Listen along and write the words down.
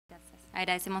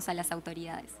Agradecemos a las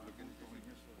autoridades.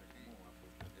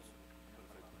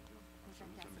 Muchas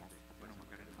gracias.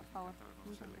 Por favor,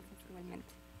 muchas gracias igualmente.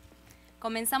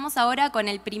 Comenzamos ahora con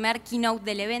el primer keynote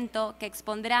del evento, que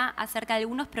expondrá acerca de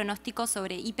algunos pronósticos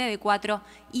sobre IPv4,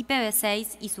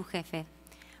 IPv6 y su jefe.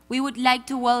 We would like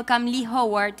to welcome Lee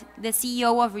Howard, the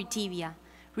CEO of Retivia.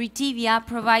 Retivia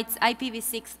provides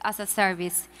IPv6 as a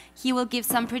service. He will give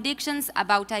some predictions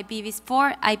about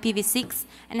IPv4, IPv6,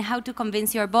 and how to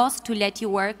convince your boss to let you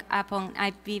work upon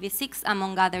IPv6,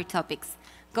 among other topics.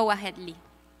 Go ahead, Lee.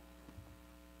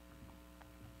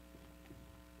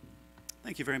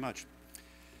 Thank you very much.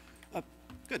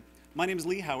 Good. My name is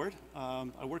Lee Howard.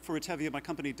 I work for Retivia. My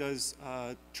company does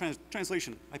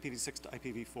translation, IPv6 to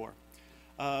IPv4.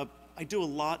 I do a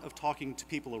lot of talking to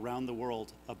people around the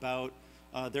world about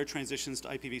their transitions to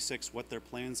IPv6, what their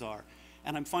plans are.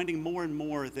 And I'm finding more and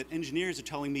more that engineers are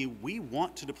telling me, we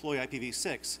want to deploy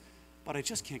IPv6, but I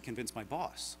just can't convince my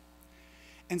boss.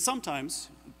 And sometimes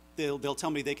they'll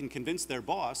tell me they can convince their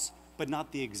boss, but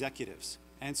not the executives.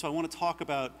 And so I want to talk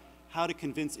about how to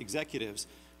convince executives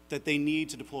that they need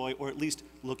to deploy or at least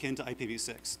look into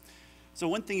IPv6. So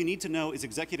one thing you need to know is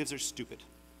executives are stupid.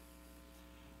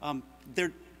 We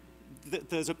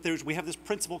have this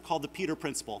principle called the Peter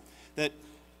Principle, that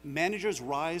managers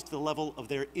rise to the level of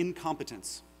their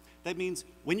incompetence. That means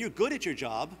when you're good at your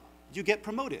job, you get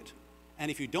promoted. And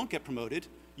if you don't get promoted,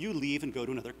 you leave and go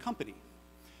to another company.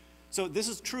 So this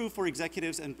is true for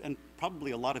executives and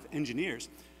probably a lot of engineers.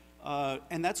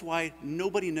 And that's why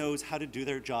nobody knows how to do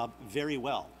their job very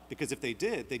well, because if they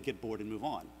did, they'd get bored and move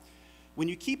on. When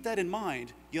you keep that in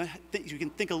mind, you can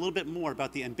think a little bit more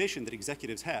about the ambition that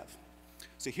executives have.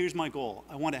 So here's my goal.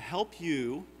 I want to help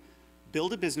you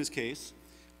build a business case,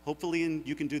 hopefully, and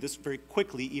you can do this very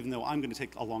quickly, even though I'm going to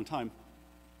take a long time,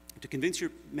 to convince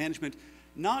your management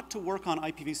not to work on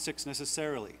IPv6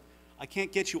 necessarily. I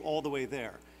can't get you all the way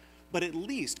there. But at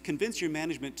least convince your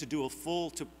management to do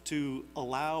to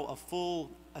allow a full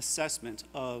assessment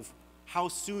of how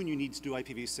soon you need to do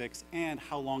IPv6 and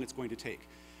how long it's going to take.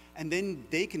 And then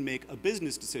they can make a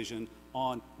business decision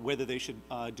on whether they should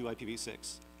do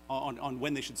IPv6, on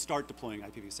when they should start deploying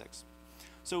IPv6.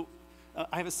 So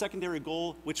I have a secondary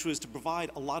goal, which was to provide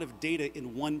a lot of data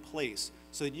in one place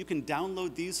so that you can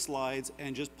download these slides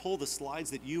and just pull the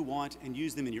slides that you want and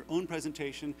use them in your own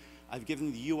presentation. I've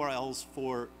given the URLs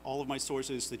for all of my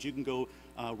sources so that you can go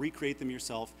recreate them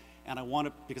yourself. And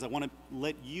because I want to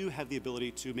let you have the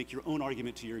ability to make your own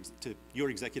argument to your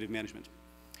executive management.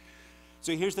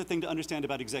 So here's the thing to understand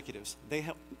about executives. They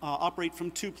operate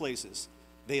from two places.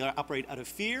 They operate out of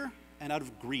fear and out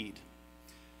of greed.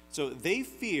 So they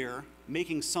fear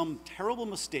making some terrible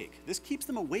mistake. This keeps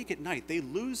them awake at night. They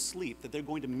lose sleep that they're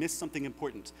going to miss something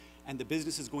important and the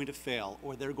business is going to fail,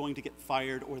 or they're going to get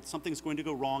fired, or something's going to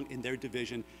go wrong in their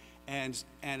division and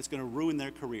it's going to ruin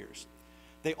their careers.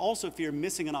 They also fear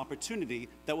missing an opportunity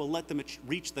that will let them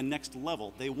reach the next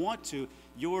level. They want to,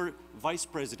 your vice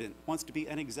president wants to be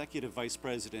an executive vice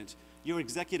president. Your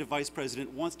executive vice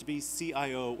president wants to be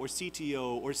CIO or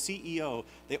CTO or CEO.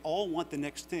 They all want the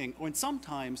next thing. And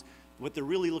sometimes what they're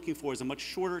really looking for is a much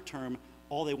shorter term.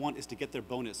 All they want is to get their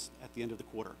bonus at the end of the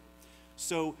quarter.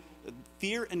 So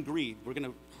fear and greed, we're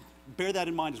going to bear that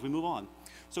in mind as we move on.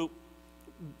 So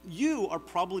you are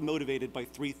probably motivated by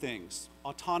three things: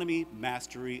 autonomy,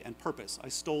 mastery, and purpose. I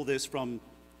stole this from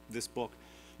this book.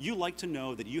 You like to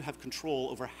know that you have control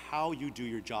over how you do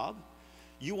your job.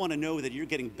 You want to know that you're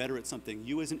getting better at something.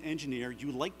 You as an engineer,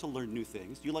 you like to learn new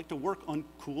things. You like to work on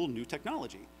cool new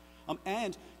technology.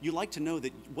 And you like to know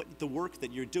that the work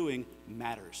that you're doing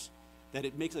matters, that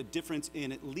it makes a difference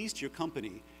in at least your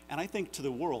company. And I think to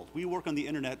the world. We work on the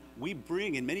internet. We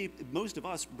bring, and most of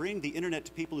us bring the internet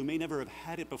to people who may never have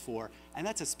had it before. And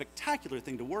that's a spectacular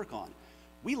thing to work on.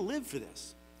 We live for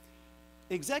this.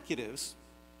 Executives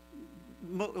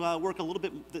work a little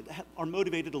bit, are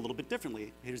motivated a little bit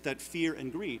differently. Here's that fear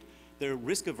and greed. They're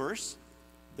risk averse.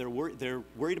 They're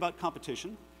worried about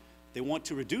competition. They want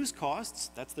to reduce costs.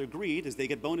 That's their greed, as they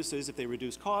get bonuses if they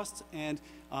reduce costs. And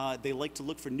they like to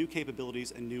look for new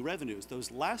capabilities and new revenues.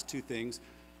 Those last two things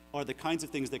are the kinds of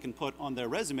things they can put on their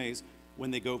resumes when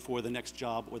they go for the next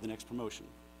job or the next promotion.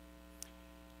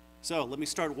 So let me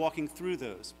start walking through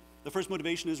those. The first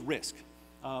motivation is risk.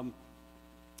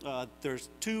 There's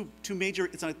two major,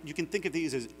 you can think of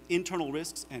these as internal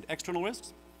risks and external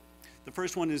risks. The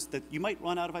first one is that you might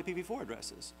run out of IPv4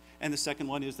 addresses. And the second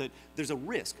one is that there's a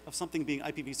risk of something being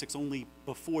IPv6 only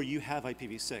before you have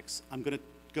IPv6. I'm going to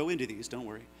go into these, don't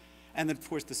worry. And then, of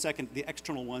course, the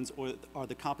external ones are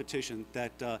the competition,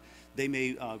 that they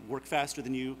may work faster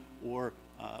than you, or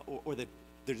that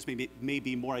there just may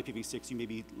be more IPv6, you may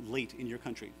be late in your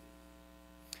country.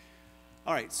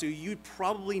 All right, so you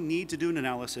probably need to do an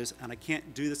analysis, and I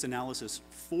can't do this analysis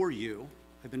for you.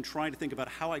 I've been trying to think about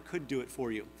how I could do it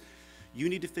for you. You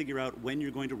need to figure out when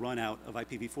you're going to run out of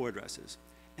IPv4 addresses.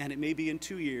 And it may be in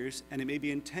 2 years, and it may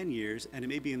be in 10 years, and it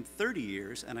may be in 30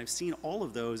 years, and I've seen all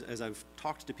of those as I've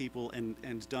talked to people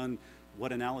and done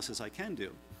what analysis I can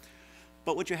do.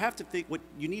 But what you have to think, what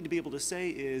you need to be able to say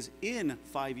is, in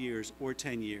 5 years or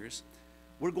 10 years,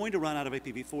 we're going to run out of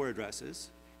IPv4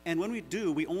 addresses, and when we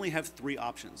do, we only have 3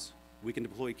 options. We can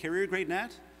deploy carrier-grade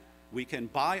NAT, we can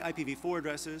buy IPv4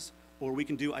 addresses, or we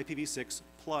can do IPv6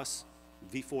 plus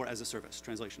v4 as a service,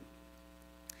 translation.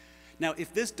 Now,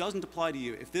 if this doesn't apply to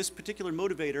you, if this particular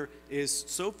motivator is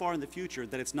so far in the future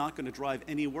that it's not going to drive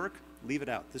any work, leave it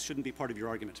out. This shouldn't be part of your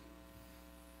argument.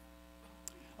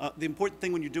 The important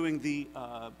thing when you're doing the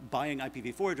buying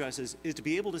IPv4 addresses is to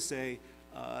be able to say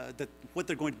that what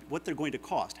they're going to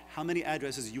cost, how many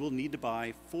addresses you will need to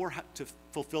buy to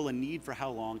fulfill a need for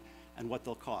how long, and what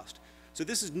they'll cost. So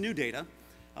this is new data.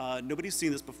 Nobody's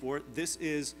seen this before. This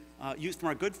is used from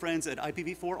our good friends at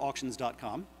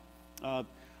IPv4auctions.com.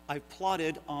 I've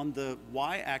plotted on the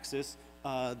y-axis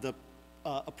a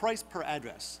price per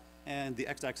address, and the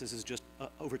x-axis is just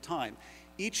over time.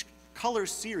 Each color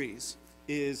series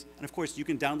is, and of course you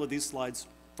can download these slides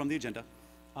from the agenda.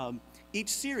 Each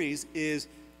series is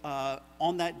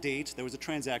on that date there was a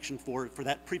transaction for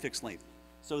that prefix length.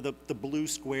 So the blue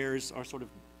squares are sort of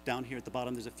down here at the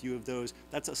bottom. There's a few of those.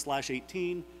 That's a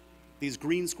 /18. These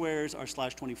green squares are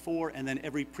 /24, and then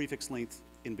every prefix length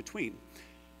in between.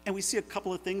 And we see a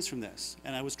couple of things from this.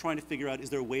 And I was trying to figure out,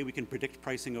 is there a way we can predict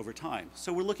pricing over time?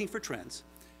 So we're looking for trends.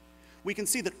 We can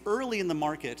see that early in the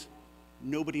market,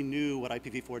 nobody knew what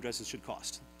IPv4 addresses should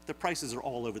cost. The prices are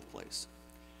all over the place.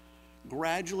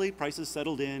 Gradually, prices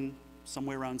settled in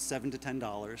somewhere around $7 to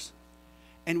 $10.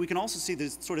 And we can also see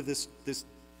there's sort of this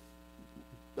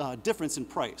difference in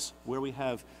price, where we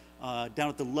have down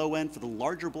at the low end for the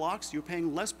larger blocks, you're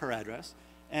paying less per address.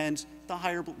 And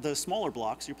the smaller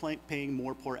blocks, you're paying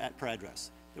more per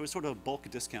address. There was sort of a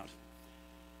bulk discount.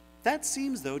 That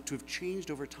seems, though, to have changed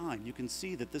over time. You can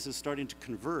see that this is starting to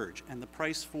converge, and the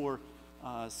price for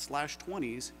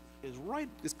 /20s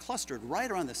is clustered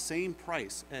right around the same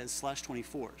price as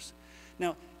 /24s.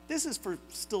 Now, this is for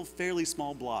still fairly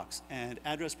small blocks, and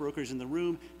address brokers in the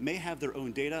room may have their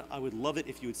own data. I would love it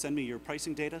if you would send me your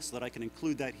pricing data so that I can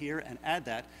include that here and add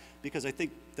that, because I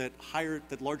think that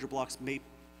larger blocks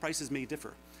prices may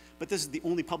differ. But this is the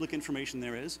only public information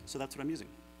there is, so that's what I'm using.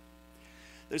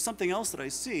 There's something else that I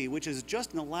see, which is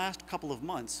just in the last couple of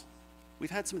months,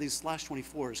 we've had some of these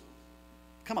 /24s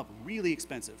come up really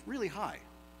expensive, really high.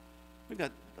 We've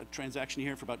got a transaction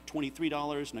here for about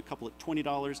 $23 and a couple at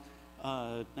 $20,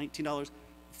 $19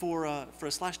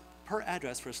 per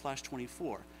address for a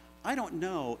 /24. I don't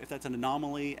know if that's an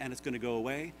anomaly and it's going to go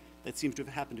away. That seems to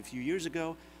have happened a few years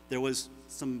ago. There was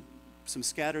some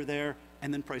scatter there,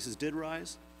 and then prices did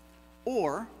rise.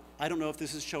 Or I don't know if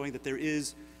this is showing that there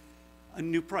is a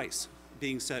new price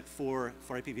being set for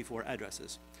IPv4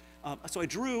 addresses. So I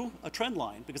drew a trend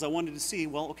line because I wanted to see,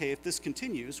 well, okay, if this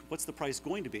continues, what's the price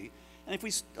going to be? And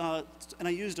and I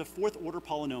used a 4th order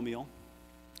polynomial.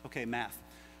 Okay, math.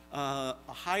 A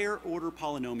higher order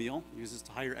polynomial uses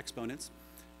higher exponents.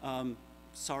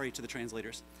 Sorry to the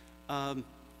translators.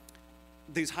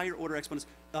 These higher order exponents,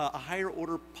 a higher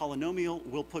order polynomial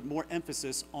will put more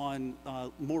emphasis on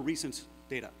more recent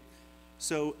data.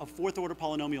 So a 4th order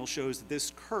polynomial shows that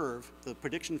this curve, the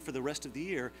prediction for the rest of the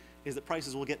year, is that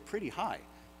prices will get pretty high.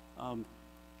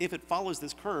 If it follows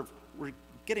this curve, we're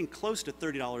getting close to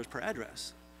 $30 per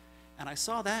address. And I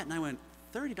saw that and I went,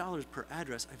 $30 per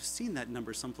address, I've seen that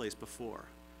number someplace before.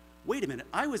 Wait a minute,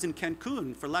 I was in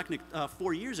Cancun for LACNIC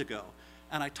 4 years ago,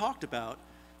 and I talked about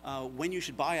when you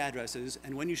should buy addresses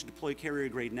and when you should deploy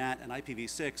carrier-grade NAT and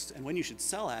IPv6 and when you should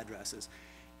sell addresses.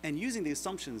 And using the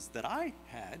assumptions that I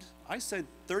had, I said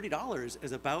 $30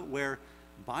 is about where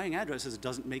buying addresses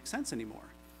doesn't make sense anymore.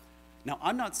 Now,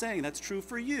 I'm not saying that's true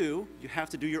for you. You have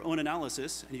to do your own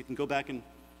analysis, and you can go back and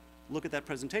look at that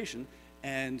presentation,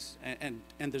 and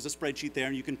there's a spreadsheet there,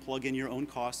 and you can plug in your own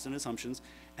costs and assumptions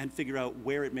and figure out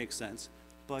where it makes sense.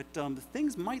 But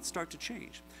things might start to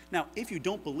change. Now, if you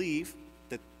don't believe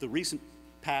that the recent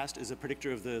past is a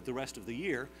predictor of the rest of the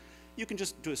year, you can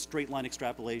just do a straight line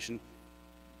extrapolation.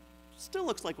 Still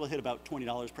looks like we'll hit about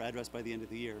 $20 per address by the end of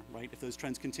the year, right? If those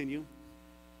trends continue,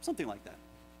 something like that.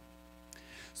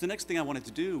 So the next thing I wanted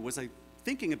to do was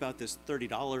thinking about this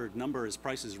 $30 number as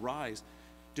prices rise.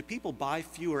 Do people buy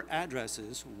fewer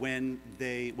addresses when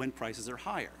prices are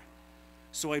higher?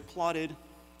 So I plotted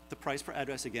the price per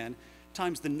address again.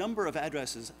 times the number of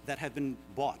addresses that have been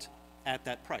bought at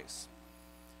that price.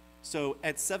 So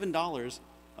at $7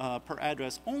 per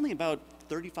address, only about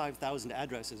 35,000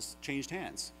 addresses changed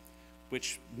hands,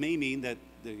 which may mean that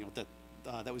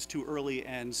that was too early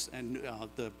and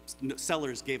the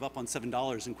sellers gave up on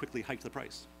 $7 and quickly hiked the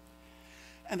price.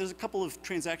 And there's a couple of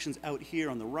transactions out here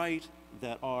on the right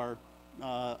that are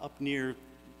up near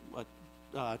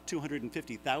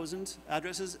 250,000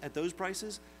 addresses at those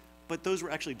prices, but those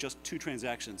were actually just 2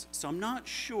 transactions. So I'm not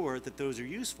sure that those are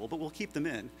useful, but we'll keep them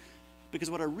in, because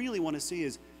what I really want to see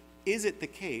is it the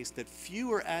case that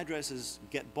fewer addresses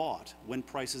get bought when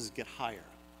prices get higher?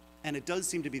 And it does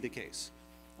seem to be the case.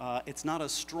 It's not a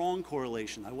strong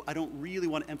correlation. I don't really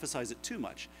want to emphasize it too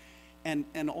much.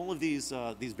 And all of these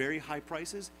very high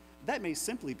prices, that may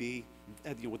simply be,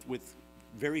 with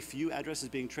very few addresses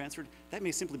being transferred, that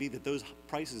may simply be that those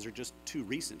prices are just too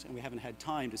recent and we haven't had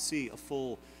time to see a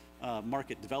full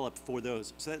market develop for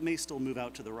those. So that may still move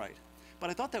out to the right. But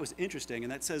I thought that was interesting,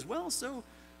 and that says, well, so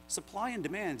supply and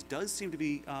demand does seem to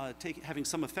be having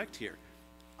some effect here.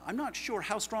 I'm not sure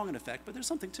how strong an effect, but there's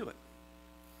something to it.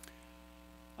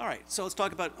 All right, so let's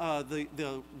talk about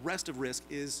the rest of risk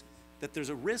is that there's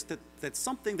a risk that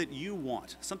something that you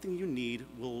want, something you need,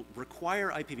 will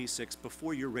require IPv6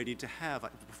 before you're ready to have,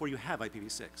 before you have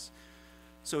IPv6.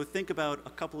 So think about a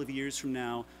couple of years from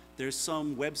now, there's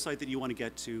some website that you want to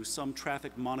get to, some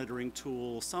traffic monitoring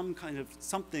tool, some kind of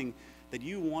something that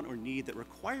you want or need that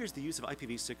requires the use of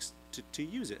IPv6 to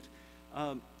use it.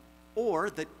 Or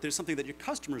that there's something that your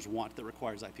customers want that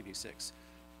requires IPv6.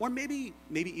 Or maybe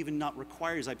even not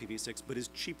requires IPv6, but is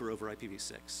cheaper over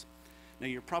IPv6. Now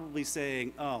you're probably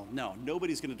saying, oh no,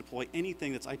 nobody's going to deploy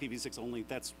anything that's IPv6 only.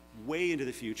 That's way into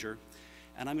the future.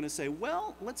 And I'm going to say,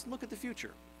 well, let's look at the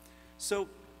future. So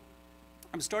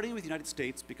I'm starting with the United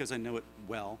States because I know it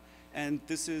well. And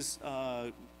this is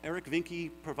Eric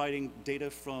Vinke providing data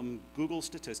from Google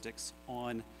Statistics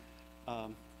on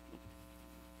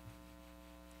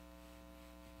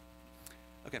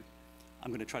okay, I'm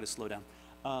going to try to slow down.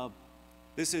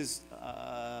 This is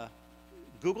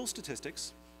Google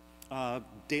Statistics,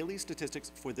 daily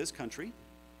statistics for this country,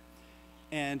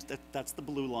 and that's the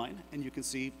blue line, and you can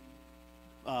see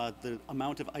the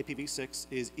amount of IPv6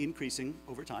 is increasing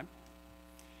over time.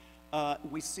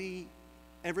 We see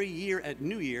every year at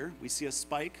New Year, we see a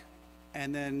spike,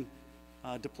 and then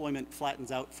deployment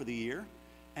flattens out for the year,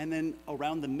 and then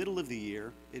around the middle of the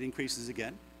year, it increases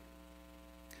again.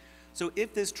 So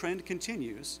if this trend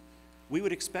continues, we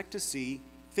would expect to see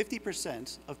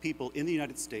 50% of people in the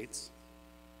United States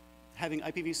having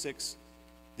IPv6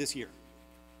 this year.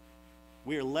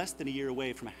 We are less than a year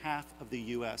away from half of the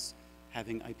US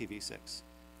having IPv6.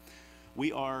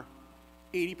 We are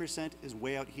 80% is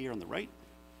way out here on the right.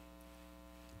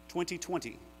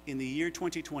 2020, in the year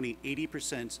 2020,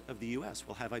 80% of the US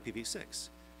will have IPv6.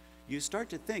 You start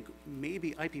to think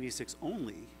maybe IPv6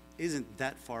 only isn't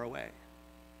that far away.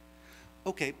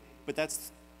 Okay, but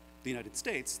that's the United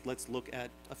States. Let's look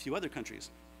at a few other countries.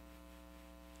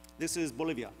 This is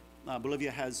Bolivia.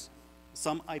 Bolivia has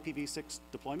some IPv6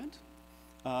 deployment,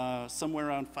 somewhere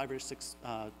around 5 or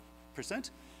 6%.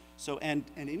 So, and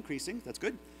increasing, that's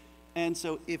good. And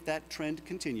so if that trend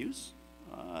continues,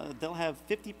 they'll have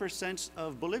 50%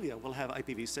 of Bolivia will have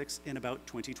IPv6 in about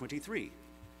 2023.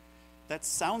 That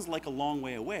sounds like a long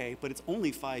way away, but it's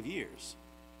only 5 years.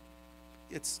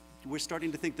 We're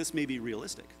starting to think this may be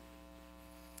realistic.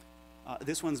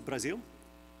 This one's Brazil.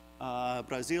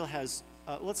 Brazil has,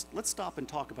 let's stop and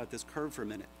talk about this curve for a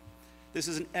minute. This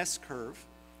is an S curve.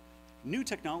 New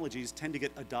technologies tend to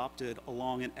get adopted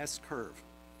along an S curve.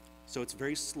 So it's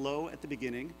very slow at the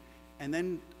beginning, and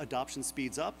then adoption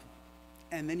speeds up,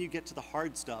 and then you get to the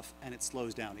hard stuff, and it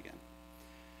slows down again.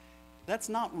 That's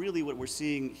not really what we're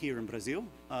seeing here in Brazil.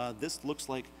 This looks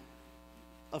like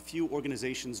a few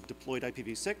organizations deployed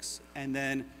IPv6, and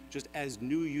then just as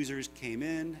new users came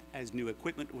in, as new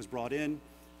equipment was brought in,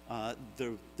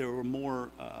 there were more,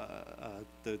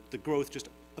 the growth just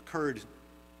occurred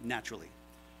naturally.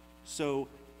 So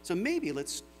maybe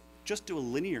let's just do a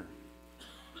linear,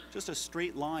 just a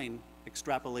straight line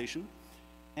extrapolation,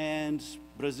 and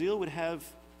Brazil would have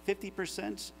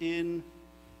 50% in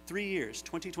 3 years,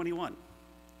 2021.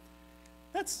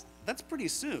 That's pretty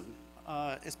soon.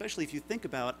 Especially if you think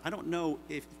about, I don't know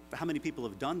how many people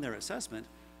have done their assessment,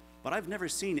 but I've never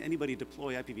seen anybody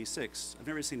deploy IPv6. I've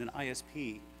never seen an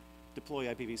ISP deploy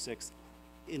IPv6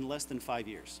 in less than 5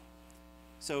 years.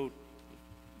 So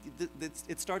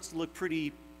it starts to look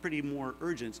pretty more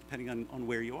urgent depending on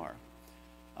where you are.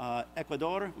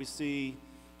 Ecuador, we see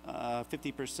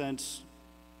 50%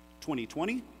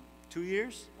 2020, 2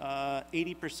 years,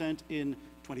 80% in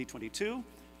 2022,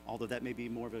 although that may be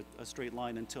more of a straight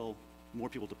line until more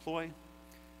people deploy.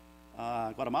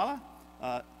 Guatemala,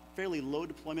 fairly low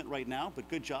deployment right now, but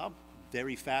good job,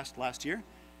 very fast last year,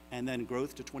 and then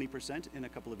growth to 20% in a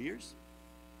couple of years.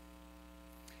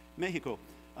 Mexico,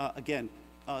 again,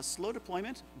 slow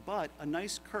deployment, but a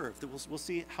nice curve. We'll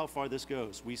see how far this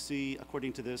goes. We see,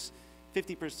 according to this,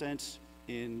 50%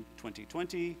 in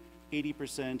 2020,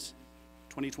 80%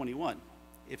 2021,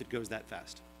 if it goes that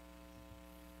fast.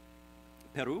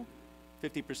 Peru,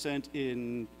 50%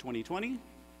 in 2020.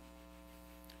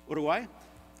 Uruguay,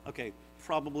 okay,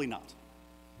 probably not.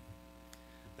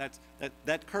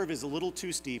 That curve is a little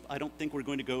too steep. I don't think we're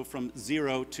going to go from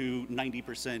 0 to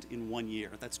 90% in 1 year.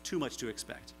 That's too much to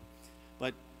expect.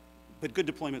 But good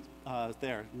deployment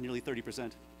there, nearly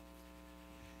 30%.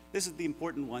 This is the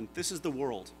important one. This is the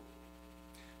world.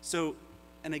 So,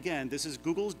 and again, this is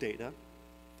Google's data.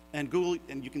 And Google,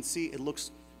 and you can see it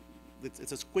looks,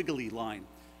 it's a squiggly line.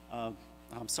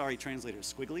 I'm sorry,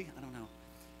 translators, squiggly? I don't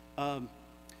know.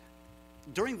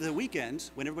 During the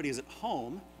weekend, when everybody is at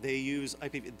home, they use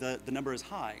the number is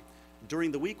high.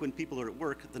 During the week, when people are at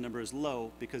work, the number is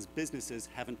low because businesses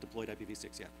haven't deployed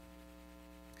IPv6 yet.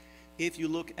 If you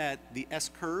look at the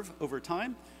S-curve over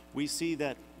time, we see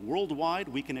that worldwide,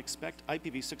 we can expect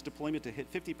IPv6 deployment to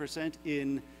hit 50%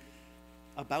 in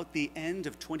about the end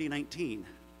of 2019.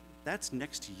 That's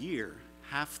next year.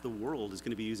 Half the world is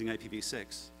going to be using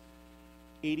IPv6.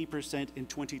 80% in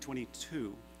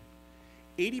 2022.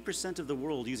 80% of the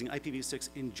world using IPv6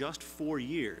 in just 4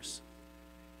 years.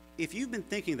 If you've been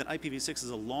thinking that IPv6 is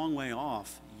a long way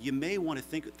off, you may want to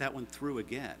think that one through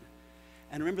again.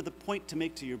 And remember, the point to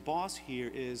make to your boss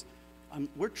here is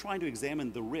we're trying to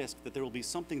examine the risk that there will be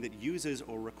something that uses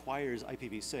or requires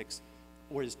IPv6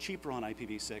 or is cheaper on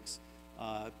IPv6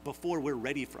 before we're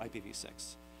ready for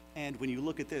IPv6. And when you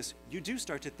look at this, you do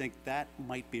start to think that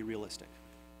might be realistic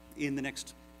in the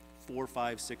next 4,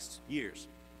 5, 6 years.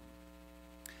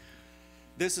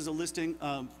 This is a listing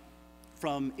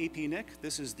from APNIC.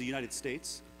 This is the United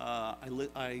States.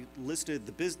 I listed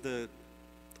the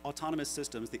autonomous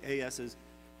systems, the ASs,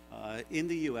 in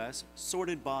the US,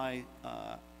 sorted by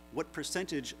what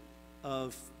percentage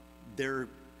of their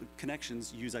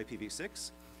connections use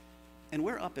IPv6. And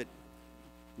we're up at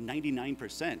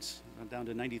 99%, down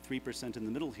to 93% in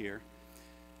the middle here.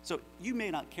 So you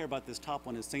may not care about this top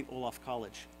one as St. Olaf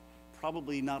College.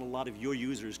 Probably not a lot of your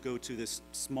users go to this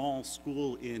small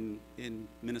school in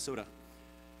Minnesota.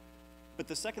 But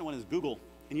the second one is Google,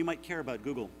 and you might care about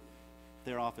Google,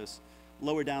 their office.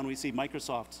 Lower down, we see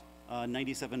Microsoft,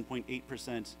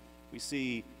 97.8%. We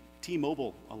see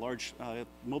T-Mobile, a large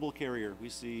mobile carrier. We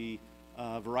see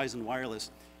Verizon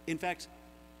Wireless. In fact,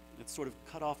 it's sort of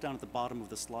cut off down at the bottom of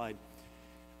the slide.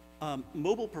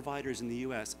 Mobile providers in the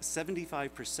US,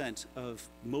 75% of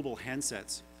mobile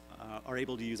handsets are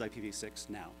able to use IPv6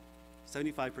 now,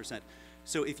 75%.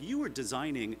 So if you were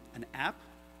designing an app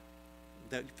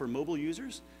for mobile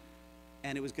users,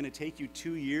 and it was going to take you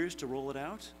 2 years to roll it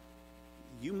out,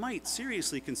 you might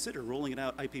seriously consider rolling it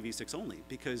out IPv6 only,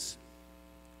 because,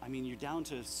 I mean, you're down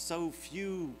to so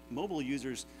few mobile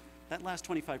users. That last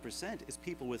 25% is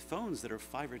people with phones that are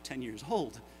 5 or 10 years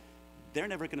old. They're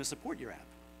never going to support your app.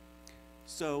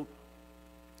 So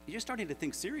you're starting to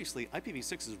think seriously,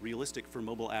 IPv6 is realistic for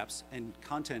mobile apps and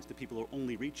content that people are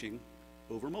only reaching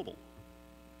over mobile.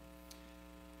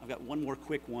 I've got one more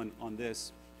quick one on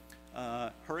this.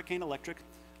 Hurricane Electric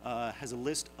has a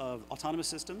list of autonomous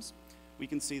systems. We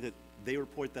can see that they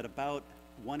report that about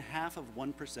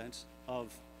 0.5%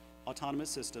 of autonomous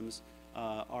systems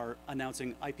are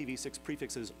announcing IPv6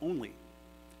 prefixes only.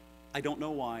 I don't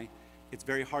know why. It's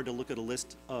very hard to look at a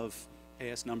list of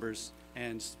AS numbers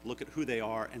and look at who they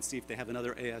are and see if they have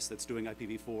another AS that's doing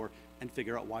IPv4 and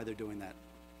figure out why they're doing that,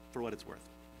 for what it's worth.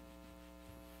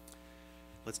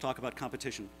 Let's talk about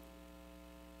competition.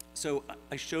 So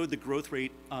I showed the growth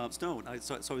rate, so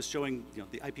I was showing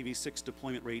the IPv6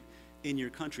 deployment rate in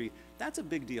your country. That's a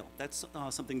big deal. That's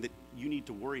something that you need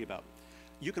to worry about.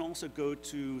 You can also go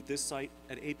to this site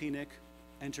at APNIC,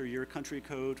 enter your country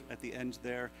code at the end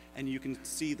there, and you can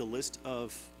see the list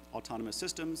of autonomous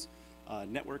systems,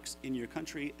 networks in your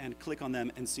country, and click on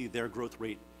them and see their growth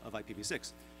rate of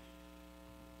IPv6.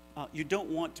 You don't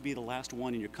want to be the last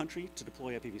one in your country to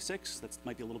deploy IPv6. That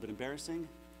might be a little bit embarrassing.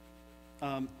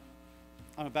 I'm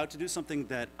about to do something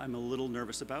that I'm a little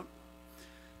nervous about.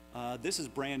 This is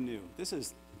brand new. This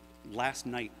is last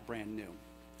night brand new.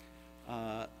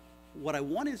 What I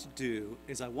wanted to do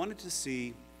is I wanted to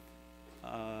see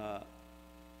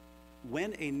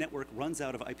when a network runs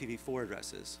out of IPv4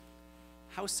 addresses,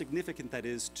 how significant that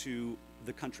is to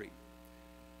the country.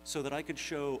 so that I could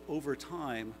show over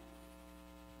time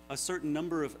a certain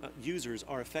number of users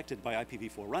are affected by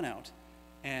IPv4 runout,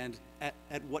 and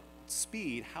at what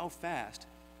speed, how fast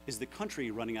is the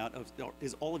country running out of, or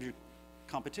is all of your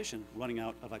competition running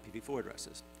out of IPv4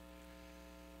 addresses.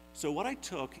 So what I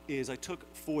took is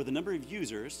for the number of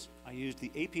users, I used the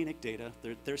APNIC data,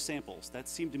 their samples. That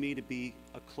seemed to me to be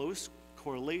a close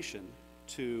correlation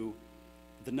to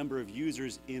the number of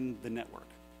users in the network.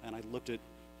 And I looked at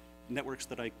networks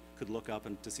that I could look up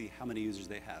and to see how many users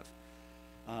they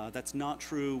have. That's not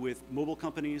true with mobile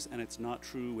companies, and it's not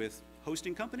true with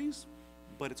hosting companies,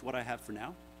 but it's what I have for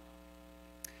now.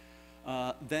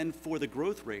 Then for the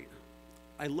growth rate,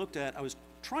 I was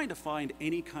trying to find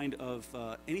any kind of,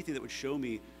 anything that would show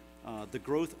me the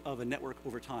growth of a network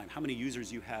over time, how many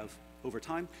users you have over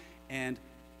time, and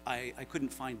I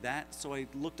couldn't find that, so I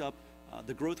looked up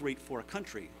the growth rate for a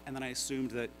country, and then I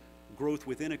assumed that growth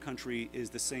within a country is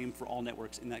the same for all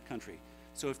networks in that country.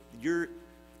 So if your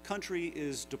country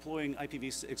is deploying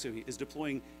is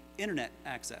deploying internet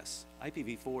access,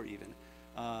 IPv4 even,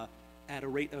 at a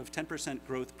rate of 10%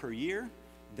 growth per year,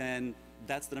 then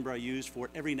that's the number I used for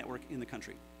every network in the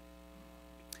country.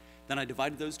 Then I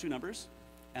divided those two numbers,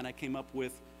 and I came up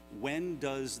with when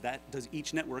does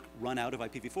each network run out of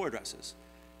IPv4 addresses?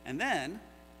 And then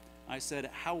I said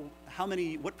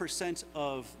what percent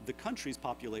of the country's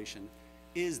population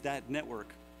is that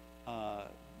network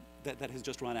that has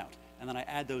just run out? And then I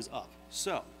add those up.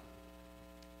 So,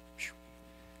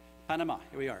 Panama,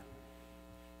 here we are.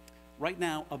 Right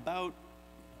now, about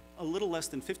a little less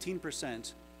than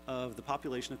 15% of the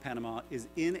population of Panama is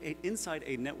inside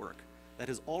a network that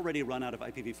has already run out of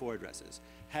IPv4 addresses,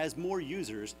 has more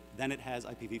users than it has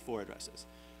IPv4 addresses.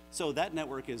 So that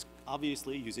network is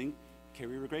obviously using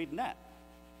carrier-grade NAT,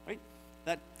 right?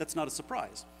 That's not a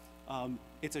surprise.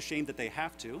 It's a shame that they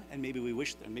have to, and maybe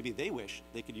they wish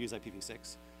they could use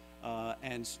IPv6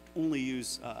 and only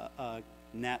use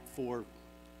NAT for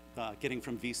getting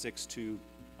from V6 to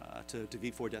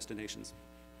V4 destinations.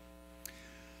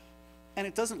 And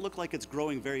it doesn't look like it's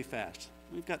growing very fast.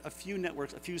 We've got a few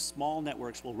networks, a few small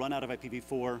networks will run out of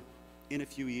IPv4 in a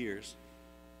few years.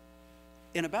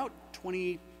 In about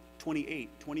 2028,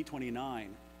 2029,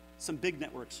 some big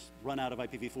networks run out of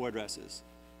IPv4 addresses.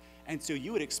 And so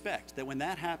you would expect that when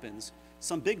that happens,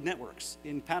 some big networks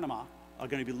in Panama are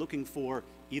going to be looking for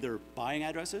either buying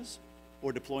addresses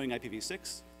or deploying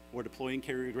IPv6 or deploying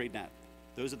carrier-grade NAT.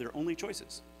 Those are their only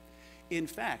choices. In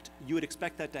fact, you would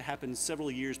expect that to happen several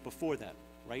years before that,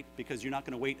 right? Because you're not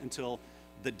going to wait until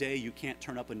the day you can't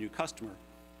turn up a new customer.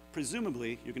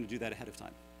 Presumably, you're going to do that ahead of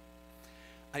time.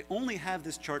 I only have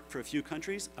this chart for a few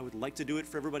countries. I would like to do it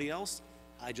for everybody else.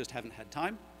 I just haven't had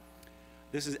time.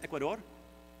 This is Ecuador.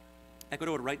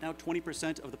 Ecuador, right now,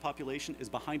 20% of the population is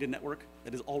behind a network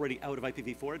that is already out of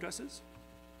IPv4 addresses.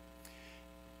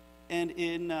 And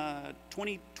in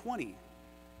 2020,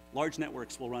 large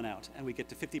networks will run out, and we get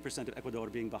to 50% of Ecuador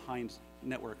being behind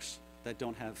networks that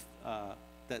don't have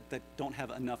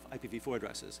enough IPv4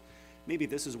 addresses. Maybe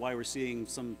this is why we're seeing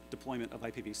some deployment of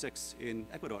IPv6 in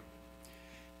Ecuador.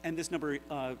 And this number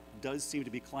does seem to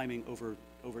be climbing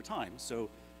over time. So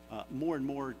more and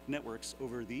more networks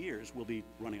over the years will be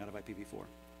running out of IPv4.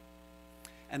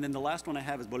 And then the last one I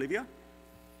have is Bolivia.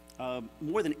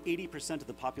 More than 80% of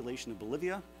the population of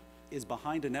Bolivia is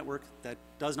behind a network that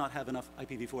does not have enough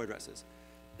IPv4 addresses.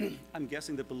 I'm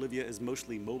guessing that Bolivia is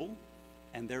mostly mobile,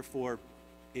 and therefore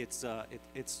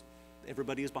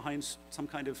everybody is behind some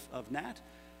kind of NAT,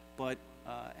 but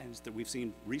and we've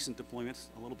seen recent deployments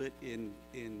a little bit in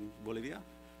Bolivia.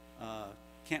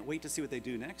 Can't wait to see what they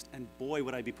do next, and boy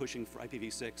would I be pushing for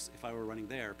IPv6 if I were running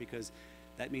there, because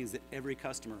that means that every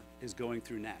customer is going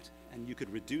through NAT, and you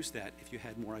could reduce that if you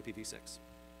had more IPv6.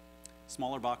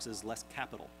 Smaller boxes, less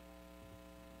capital.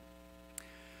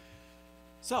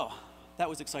 So that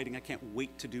was exciting. I can't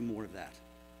wait to do more of that.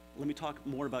 Let me talk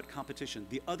more about competition.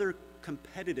 The other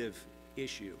competitive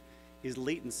issue is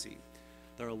latency.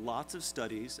 There are lots of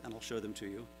studies, and I'll show them to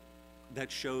you,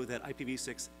 that show that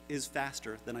IPv6 is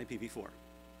faster than IPv4.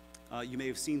 You may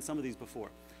have seen some of these before.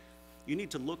 You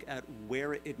need to look at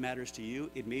where it matters to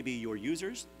you. It may be your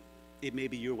users. It may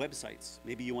be your websites.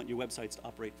 Maybe you want your websites to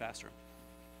operate faster.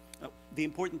 The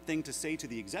important thing to say to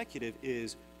the executive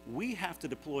is we have to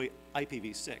deploy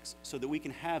IPv6 so that we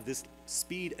can have this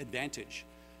speed advantage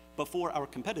before our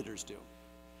competitors do.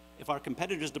 If our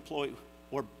competitors deploy,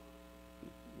 or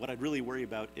what I'd really worry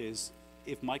about is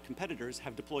if my competitors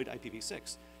have deployed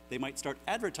IPv6, they might start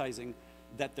advertising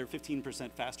that they're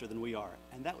 15% faster than we are,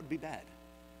 and that would be bad.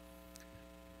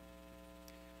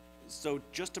 So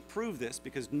just to prove this,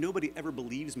 because nobody ever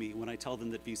believes me when I tell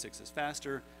them that v6 is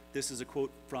faster, this is a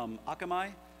quote from Akamai.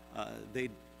 They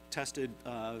tested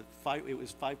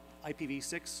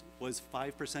IPv6 was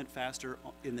 5% faster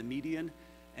in the median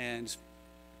and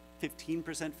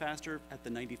 15% faster at the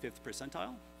 95th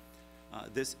percentile.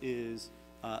 This is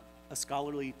a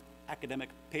scholarly academic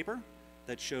paper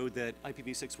that showed that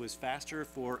IPv6 was faster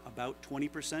for about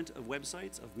 20% of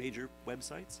websites, of major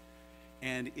websites,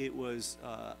 and it was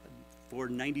for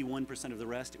 91% of the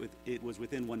rest, it was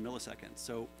within 1 millisecond.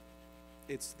 So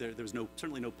there's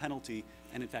certainly no penalty,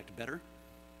 and in fact better.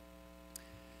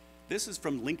 This is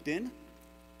from LinkedIn,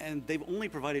 and they've only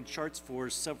provided charts for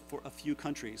a few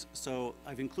countries. So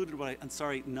I've included I'm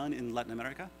sorry, none in Latin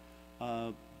America,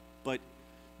 but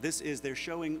they're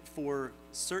showing for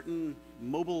certain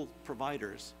mobile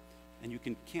providers, and you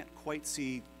can't quite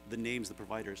see the names of the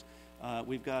providers.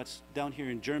 We've got down here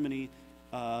in Germany,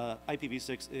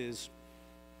 IPv6 is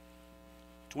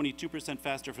 22%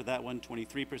 faster for that one,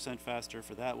 23% faster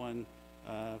for that one,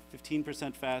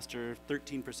 15% faster,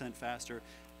 13% faster.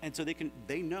 And so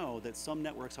they know that some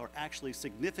networks are actually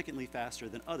significantly faster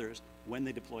than others when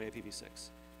they deploy IPv6.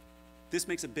 This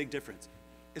makes a big difference,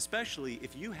 especially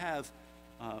if you have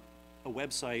a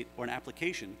website or an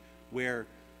application where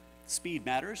speed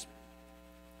matters.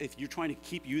 If you're trying to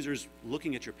keep users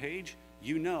looking at your page,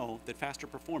 you know that faster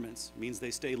performance means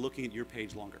they stay looking at your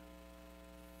page longer.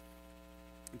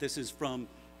 This is from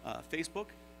Facebook.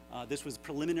 This was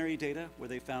preliminary data where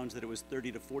they found that it was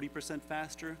 30 to 40%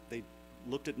 faster. They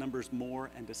looked at numbers more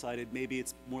and decided maybe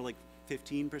it's more like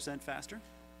 15% faster.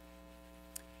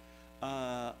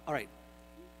 All right,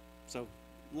 so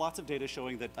lots of data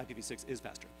showing that IPv6 is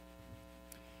faster.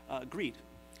 Greed.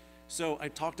 So I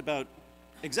talked about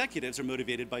executives are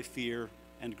motivated by fear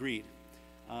and greed.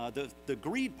 The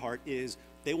greed part is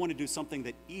they want to do something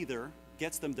that either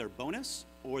gets them their bonus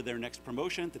or their next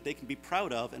promotion that they can be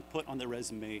proud of and put on their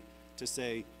resume to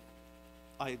say,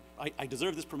 I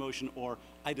deserve this promotion, or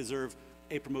I deserve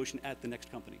a promotion at the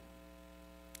next company.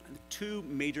 And two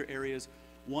major areas.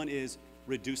 One is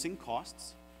reducing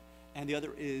costs, and the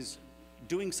other is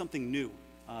doing something new,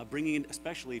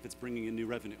 especially if it's bringing in new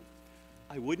revenue.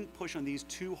 I wouldn't push on these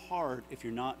too hard if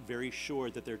you're not very sure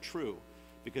that they're true,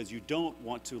 because you don't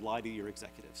want to lie to your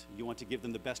executives. You want to give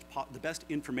them the best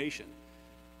information.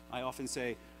 I often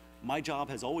say, my job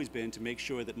has always been to make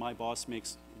sure that my boss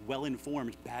makes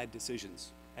well-informed bad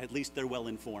decisions. At least they're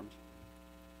well-informed.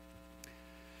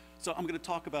 So I'm going to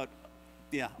talk about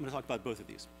both of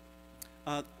these.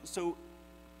 So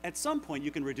at some point,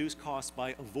 you can reduce costs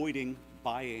by avoiding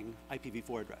buying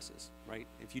IPv4 addresses, right?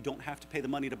 If you don't have to pay the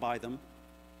money to buy them,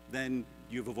 then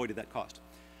you've avoided that cost.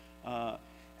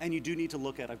 And you do need to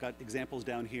look at, I've got examples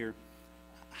down here,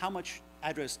 how much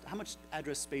address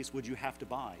space would you have to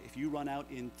buy? If you run out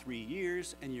in 3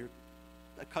 years and your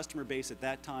customer base at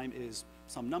that time is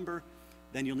some number,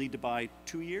 then you'll need to buy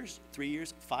 2 years, 3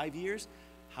 years, 5 years.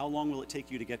 How long will it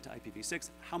take you to get to IPv6?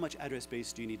 How much address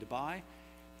space do you need to buy?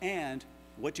 And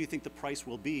what do you think the price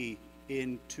will be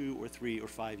in 2 or 3 or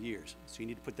 5 years? So you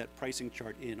need to put that pricing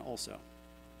chart in also.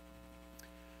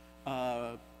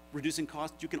 Reducing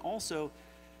costs, you can also,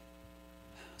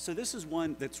 so this is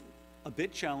one that's a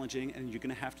bit challenging, and you're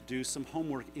going to have to do some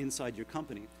homework inside your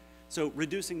company. So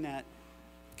reducing that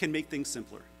can make things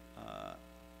simpler.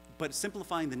 But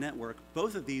simplifying the network,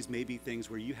 both of these may be things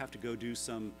where you have to go do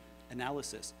some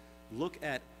analysis. Look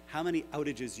at how many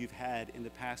outages you've had in the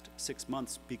past 6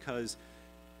 months because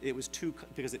it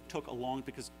took a long,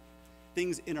 because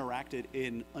things interacted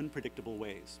in unpredictable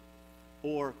ways.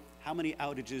 Or how many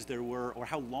outages there were, or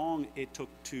how long it took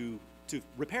to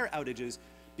repair outages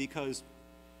because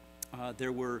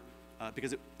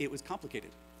it was complicated.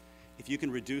 If you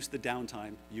can reduce the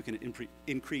downtime, you can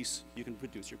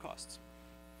reduce your costs.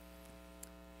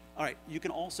 All right, you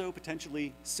can also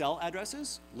potentially sell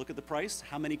addresses. Look at the price.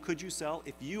 How many could you sell?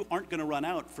 If you aren't going to run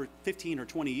out for 15 or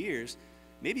 20 years,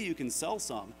 maybe you can sell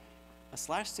some. A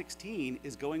 /16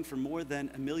 is going for more than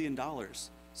 $1 million.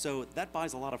 So that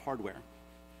buys a lot of hardware.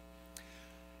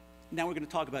 Now we're going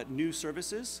to talk about new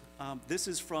services. This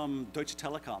is from Deutsche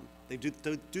Telekom. They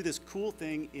do this cool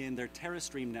thing in their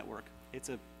TerraStream network. It's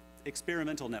an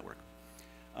experimental network.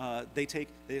 They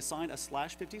assign a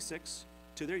 /56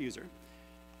 to their user,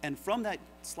 and from that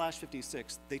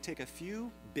 /56, they take a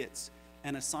few bits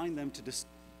and assign them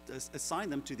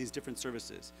to these different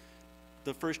services.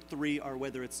 The first 3 are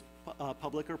whether it's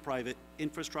public or private,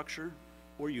 infrastructure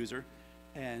or user,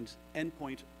 and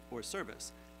endpoint or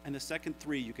service. And the second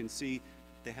 3, you can see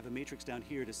they have a matrix down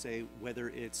here to say whether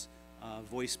it's a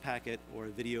voice packet or a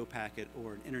video packet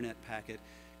or an internet packet.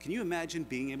 Can you imagine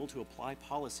being able to apply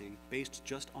policy based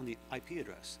just on the IP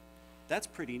address? That's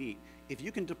pretty neat. If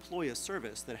you can deploy a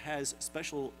service that has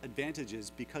special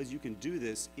advantages because you can do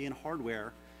this in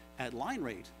hardware at line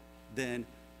rate, then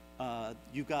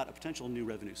you've got a potential new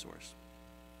revenue source.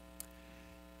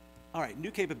 All right,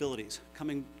 new capabilities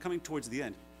coming towards the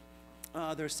end.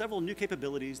 There are several new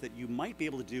capabilities that you might be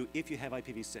able to do if you have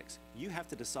IPv6. You have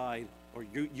to decide, or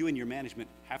you and your management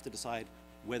have to decide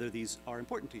whether these are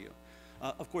important to you.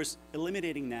 Of course,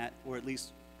 eliminating NAT, or at least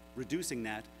reducing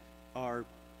NAT, are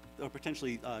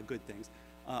potentially good things.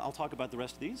 I'll talk about the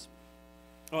rest of these.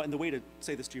 Oh, and the way to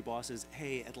say this to your boss is,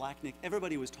 hey, at LACNIC,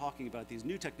 everybody was talking about these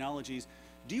new technologies.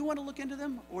 Do you want to look into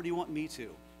them, or do you want me to?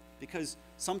 Because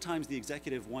sometimes the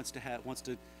executive wants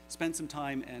to spend some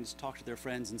time and talk to their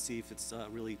friends and see if it's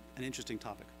really an interesting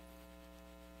topic.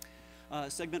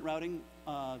 Segment routing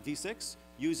v6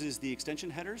 uses the extension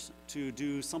headers to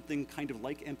do something kind of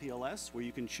like MPLS, where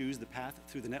you can choose the path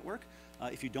through the network.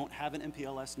 If you don't have an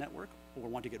MPLS network or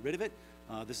want to get rid of it,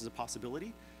 this is a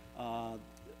possibility.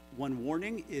 One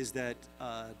warning is that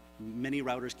many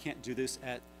routers can't do this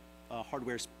at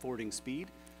hardware forwarding speed,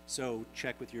 so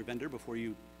check with your vendor before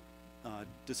you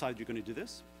decide you're going to do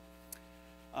this.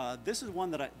 This is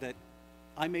one that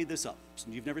I made this up. So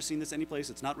you've never seen this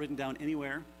anyplace. It's not written down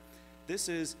anywhere. This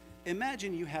is,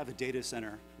 imagine you have a data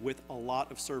center with a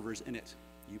lot of servers in it.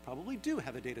 You probably do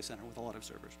have a data center with a lot of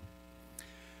servers.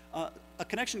 A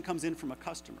connection comes in from a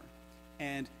customer,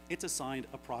 and it's assigned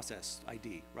a process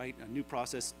ID, right? A new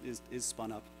process is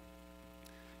spun up.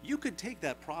 You could take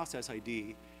that process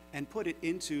ID and put it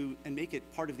into, and make it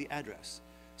part of the address,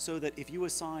 so that if you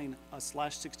assign a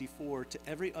 /64 to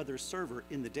every other server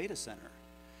in the data center,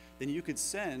 then you could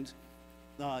send,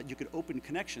 you could open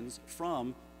connections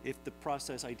from, if the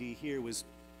process ID here was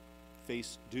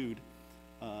face dude,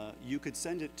 you could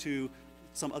send it to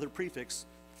some other prefix,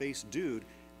 face dude,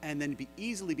 and then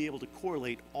easily be able to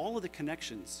correlate all of the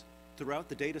connections throughout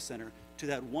the data center to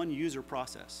that one user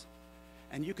process.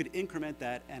 And you could increment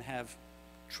that and have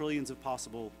trillions of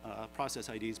possible process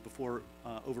IDs before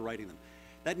overwriting them.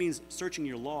 That means searching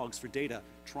your logs for data,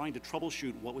 trying to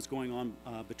troubleshoot what was going on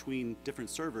between different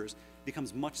servers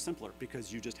becomes much simpler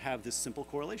because you just have this simple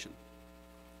correlation.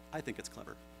 I think it's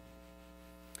clever.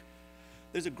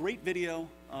 There's a great video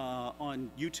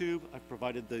on YouTube. I've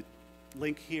provided the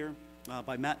link here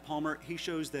by Matt Palmer. He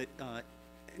shows that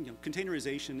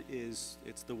containerization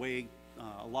it's the way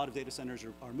a lot of data centers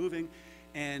are moving,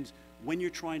 and when you're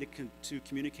trying to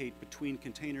communicate between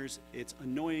containers, it's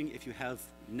annoying if you have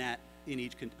NAT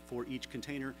for each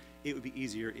container. It would be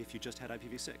easier if you just had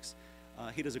IPv6.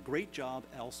 He does a great job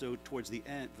also towards the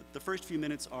end. The first few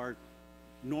minutes are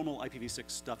normal IPv6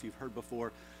 stuff you've heard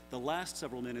before. The last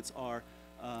several minutes are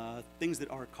things that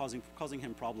are causing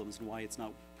him problems and why it's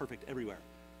not perfect everywhere.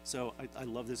 So I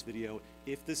love this video.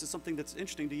 If this is something that's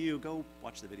interesting to you, go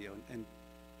watch the video and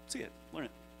see it, learn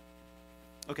it.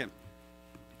 Okay.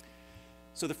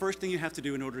 So the first thing you have to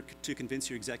do in order to convince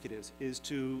your executives is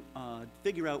to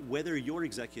figure out whether your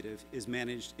executive is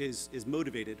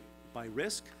motivated by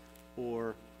risk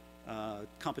or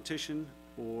competition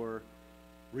or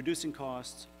reducing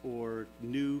costs or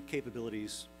new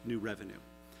capabilities, new revenue.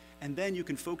 And then you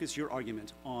can focus your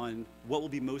argument on what will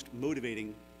be most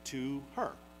motivating to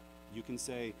her. You can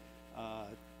say,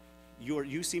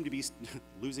 you seem to be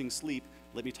losing sleep.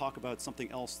 Let me talk about something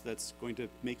else that's going to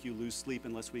make you lose sleep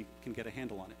unless we can get a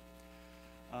handle on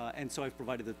it. And so I've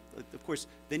provided of course,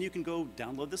 then you can go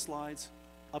download the slides,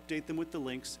 update them with the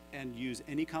links, and use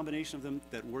any combination of them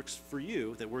that works for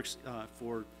you, that works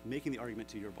for making the argument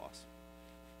to your boss.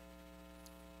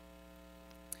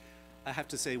 I have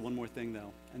to say one more thing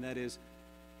though, and that is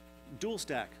dual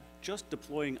stack, just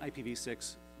deploying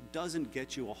IPv6 doesn't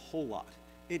get you a whole lot.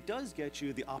 It does get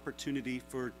you the opportunity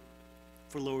for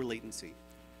lower latency,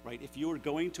 right? If you're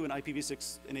going to an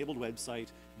IPv6 enabled website,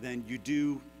 then you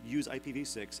do use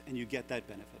IPv6 and you get that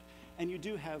benefit. And you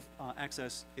do have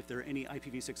access, if there are any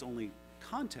IPv6 only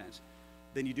content,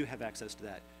 then you do have access to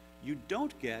that. You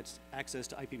don't get access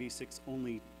to IPv6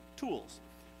 only tools.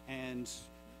 And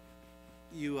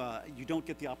you don't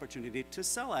get the opportunity to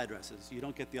sell addresses. You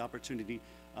don't get the opportunity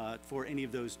for any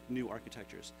of those new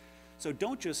architectures. So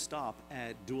don't just stop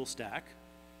at dual stack.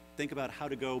 Think about how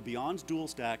to go beyond dual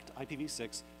stack to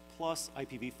IPv6 plus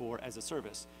IPv4 as a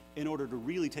service in order to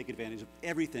really take advantage of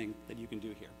everything that you can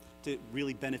do here to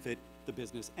really benefit the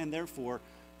business and therefore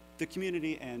the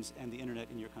community and the internet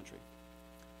in your country.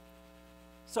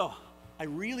 So I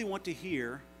really want to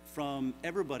hear from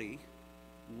everybody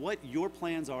what your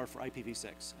plans are for IPv6.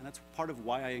 And that's part of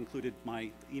why I included my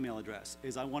email address,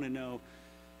 is I want to know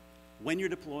when you're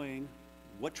deploying,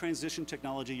 what transition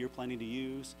technology you're planning to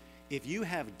use. If you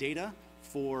have data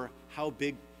for how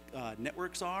big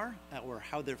networks are or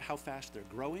how fast they're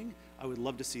growing, I would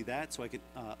love to see that so I could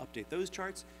update those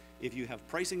charts. If you have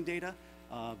pricing data,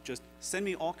 just send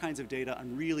me all kinds of data.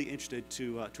 I'm really interested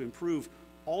to improve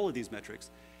all of these metrics.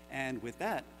 And with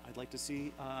that, I'd like to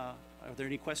see, are there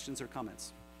any questions or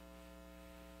comments?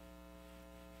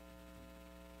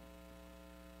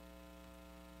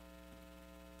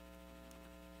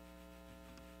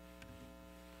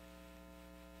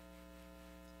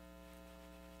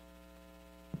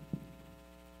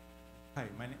 Hi,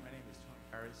 my name is Tony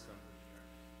Harris.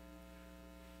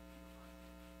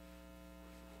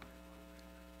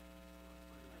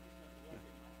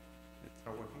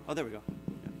 Oh, there we go.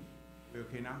 We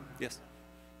okay now? Yes.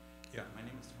 Yeah, my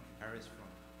name is Tony Harris from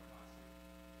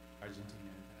Argentina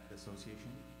Internet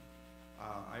Association.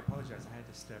 I apologize, I had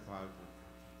to step out of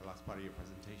the last part of your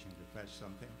presentation to fetch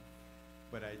something,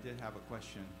 but I did have a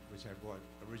question which I brought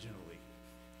originally,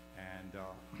 and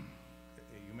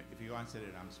if you answered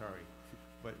it, I'm sorry.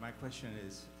 But my question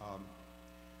is,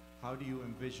 how do you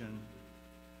envision,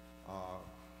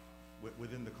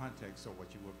 within the context of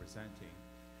what you were presenting,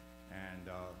 and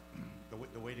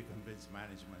the way to convince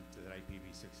management that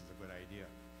IPv6 is a good idea,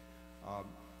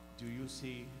 do you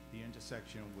see the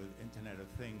intersection with Internet of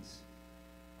Things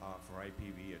for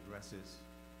IPv addresses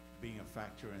being a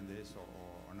factor in this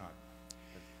or not?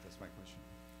 That's my question.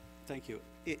 Thank you.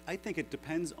 I think it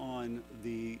depends on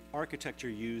the architecture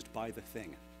used by the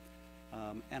thing.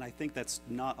 And I think that's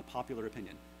not a popular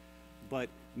opinion. But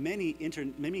many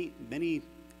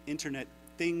internet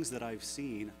things that I've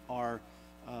seen are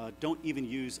don't even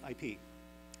use IP,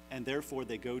 and therefore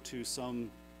they go to some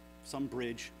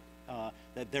bridge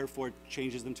that therefore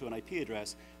changes them to an IP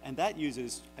address, and that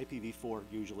uses IPv4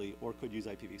 usually, or could use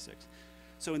IPv6.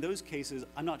 So in those cases,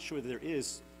 I'm not sure that there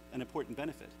is an important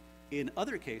benefit. In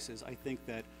other cases, I think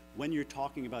that when you're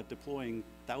talking about deploying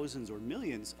thousands or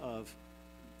millions of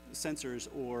sensors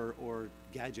or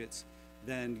gadgets,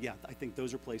 then yeah, I think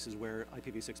those are places where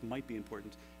IPv6 might be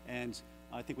important. And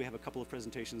I think we have a couple of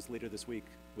presentations later this week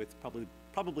with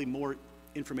probably more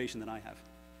information than I have.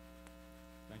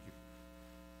 Thank you.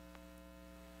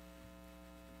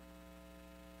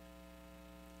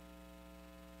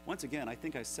 Once again, I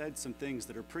think I said some things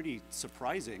that are pretty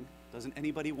surprising. Doesn't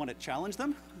anybody want to challenge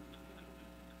them?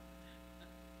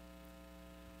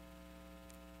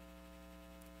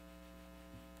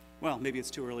 Well, maybe it's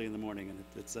too early in the morning, and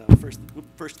it's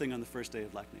first thing on the first day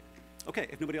of LACNIC. Okay,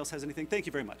 if nobody else has anything, thank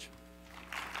you very much.